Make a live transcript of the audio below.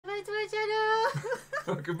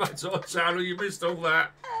Welcome back to our channel. You missed all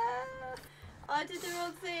that. I did the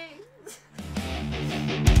wrong thing.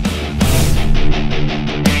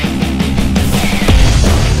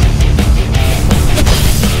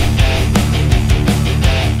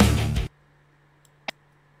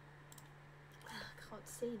 I can't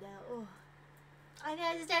see now. Oh. I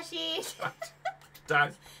know it's Dashy.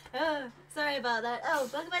 Dad. Oh, sorry about that. Oh,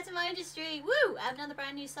 welcome back to Mindistry. Woo! I have another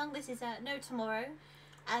brand new song. This is No Tomorrow.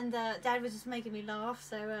 And Dad was just making me laugh,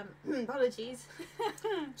 so apologies.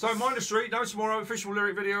 So Mindistry, No Tomorrow, official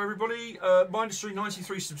lyric video, everybody. Mindistry,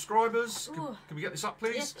 93 subscribers. Can we get this up,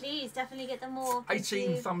 please? Yes, please. Definitely get them more.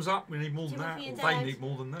 18 thumbs up. We need more than that. Or they need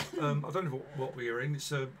more than that. I don't know what we are in.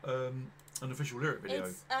 It's an official lyric video.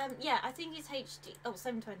 It's, yeah, I think it's HD. Oh,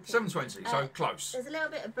 720. 720, so close. There's a little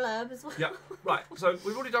bit of blurb as well. Yeah, right. So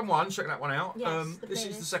we've already done one. Check that one out. Yes, this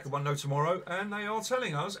is the second one, No Tomorrow, and they are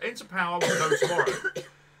telling us enter power with No Tomorrow.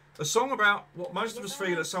 A song about what most of us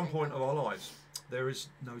feel at some point of our lives. There is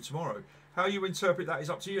no tomorrow. How you interpret that is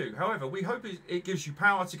up to you. However, we hope it gives you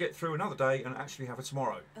power to get through another day and actually have a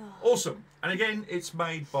tomorrow. Oh. Awesome. And again, it's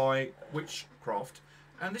made by Whitchcraft.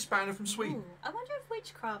 And this band are from Sweden. Ooh, I wonder if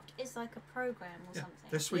Whitchcraft is like a program or something.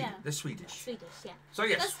 They're Sweden. Yeah. They're Swedish. Swedish, yeah. So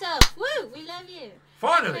yes. Good stuff. Woo! We love you.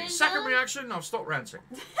 Finally, second reaction. I've stopped ranting.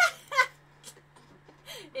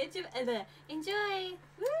 Enjoy.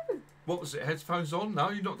 Woo! What was it? Headphones on? No,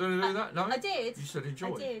 you're not going to do that? No? I did. You said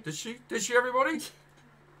enjoy. I did. Did she? Did she, everybody?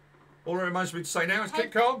 All it remains for me to say now is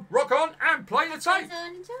keep calm, rock on, and play the tape.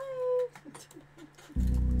 Enjoy.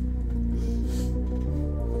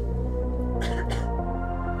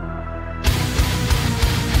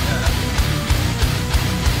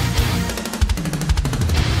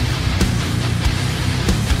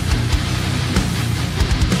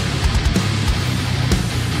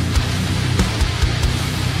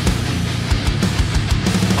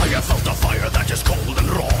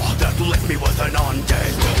 with an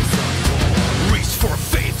undead reach for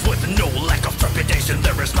faith with no lack of trepidation.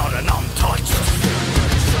 There is not an untouched.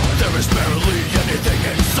 There is barely anything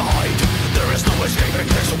inside. There is no escaping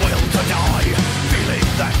this will to die. Feeling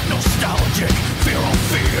that nostalgic fear of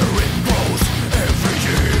fear, it grows every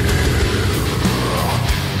year.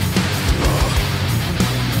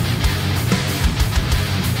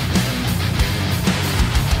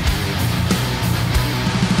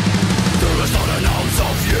 There is not an ounce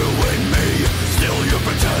of you in me. Still you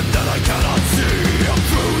pretend that I cannot see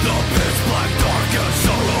through the pitch black dark and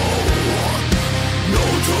sorrow. No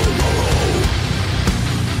tomorrow.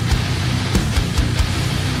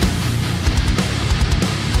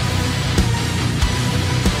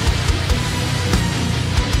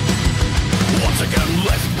 Once again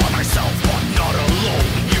left by myself, but not alone.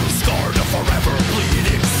 You scarred a forever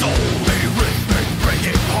bleeding soul. A rhythmic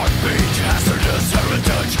breaking heartbeat, hazardous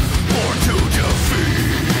heritage, born to defeat.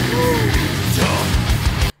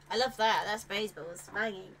 I love that. That's baseballs.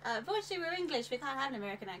 Banging. Unfortunately, we're English. We can't have an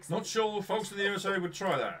American accent. Not sure folks in the USA would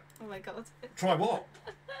try that. Oh my god. Try what?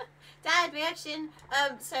 Dad reaction.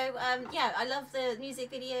 Yeah, I love the music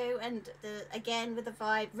video and again with the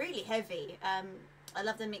vibe, really heavy. I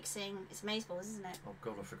love the mixing. It's amazeballs, isn't it? Oh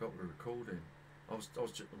god, I forgot we were recording. I was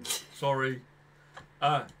just, sorry.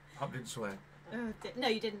 I didn't swear. Oh, no,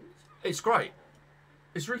 you didn't. It's great.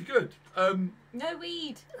 It's really good. No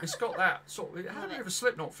weed. It's got that sort of. It had a bit of a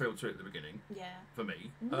Slipknot feel to it at the beginning. Yeah. For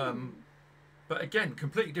me. But again,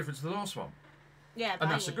 completely different to the last one. Yeah.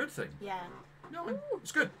 And that's a good thing. Yeah. No,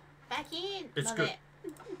 it's good. Back in. It's Love good. It.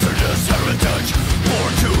 This heritage,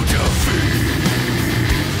 born to defeat.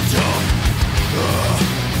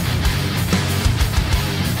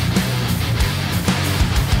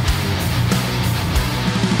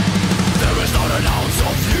 There is not an ounce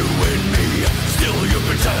of you in me. Still you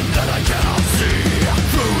pretend that I cannot see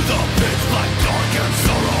through the pitch black dark and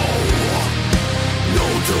sorrow. No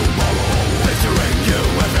tomorrow. Picturing you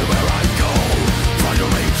everywhere I go. Trying to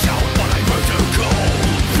reach out but I grow too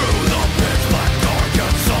cold. Through the pitch black dark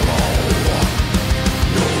and sorrow.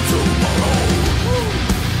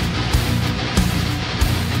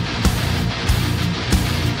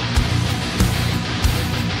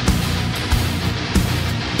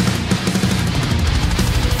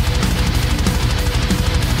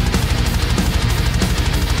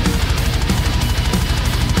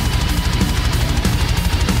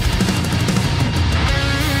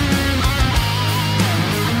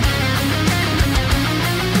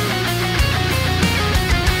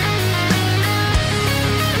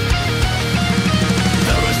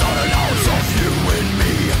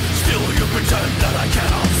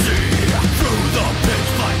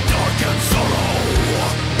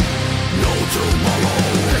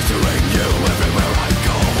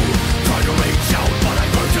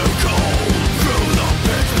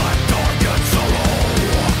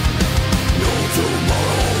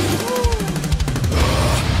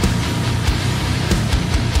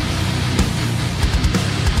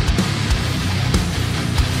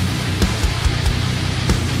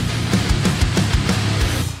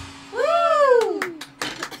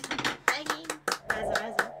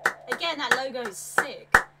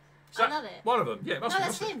 Yeah, it must No, be.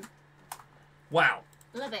 that's mustn't him. it? Wow.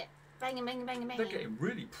 Love it. Banging, banging, banging, banging. They're getting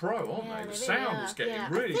really pro, aren't Yeah, they? they The really sound are. is getting Yeah.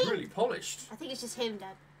 really polished. I think it's just him,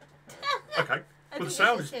 Dad. Okay. I But the think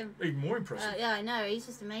sound it's is just him. even more impressive. Yeah, I know. He's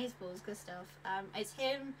just amazeballs. Good stuff. It's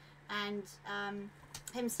him and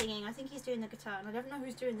him singing. I think he's doing the guitar, and I don't know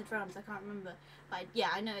who's doing the drums. I can't remember. But yeah,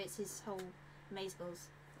 I know it's his whole amazeballs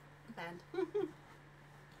band.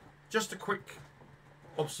 Just a quick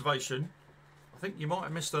observation. I think you might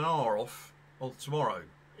have missed an R off of tomorrow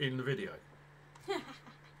in the video.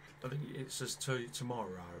 I think it says tomorrow,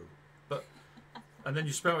 but and then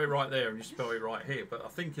you spell it right there and you spell it right here. But I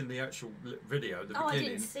think in the actual video, the Oh, I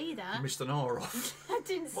beginning, didn't see that. you missed an R off. I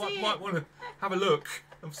didn't see it. Might want to have a look.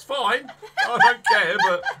 It's fine. I don't care,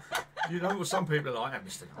 but you know what some people are like. I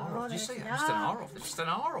missed an R off. Did you see it? I missed an R off. I missed an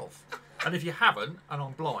R off. And if you haven't, and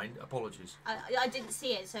I'm blind, apologies. I didn't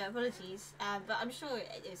see it, so apologies. But I'm sure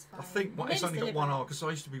it is fine. I think Maybe it's only got deliberate. one R because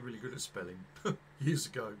I used to be really good at spelling years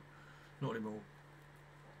ago. Not anymore.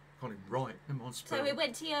 Can't even write. Never mind So spelling. it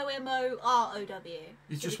went TOMOROW.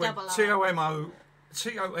 You to just the went double R. TOMO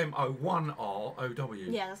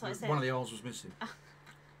 1ROW. Yeah, that's what I said. One of the R's was missing.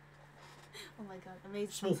 Oh my god,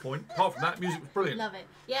 amazing. Small point. Apart from that, music was brilliant. Love it.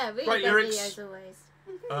 Yeah, really Great great lyrics. videos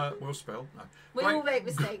always. Well spelled. No. We all make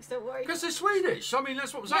mistakes, don't worry. Because they're Swedish. I mean,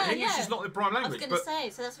 that's what I'm Yeah, saying. It's yeah. just not their prime I was language. going to But say,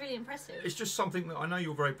 so that's really impressive. it's just something that I know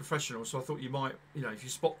you're very professional, so I thought you might, you know, if you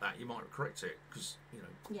spot that, you might correct it because, you know,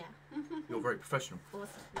 Yeah. you're very professional. Awesome.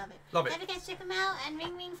 Love it. Love it. Don't forget to check them out and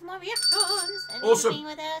ring for more reactions. And Awesome. sing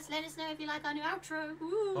with us. Let us know if you like our new outro.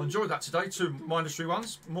 Woo. I enjoyed that today. 2 Mindistry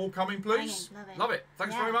ones. More coming, please. Banging. Love it.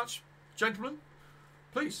 Thanks Yeah. very much, gentlemen.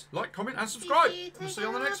 Please like, comment, and subscribe. See you, We'll take see you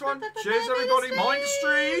on the care. next one. Bye-bye-bye, Cheers, everybody.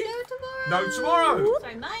 Mindistry. No tomorrow. No tomorrow.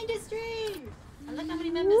 Sorry, Mindistry. And look how many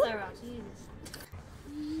members there are. Jesus.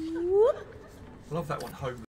 I love that one. Home.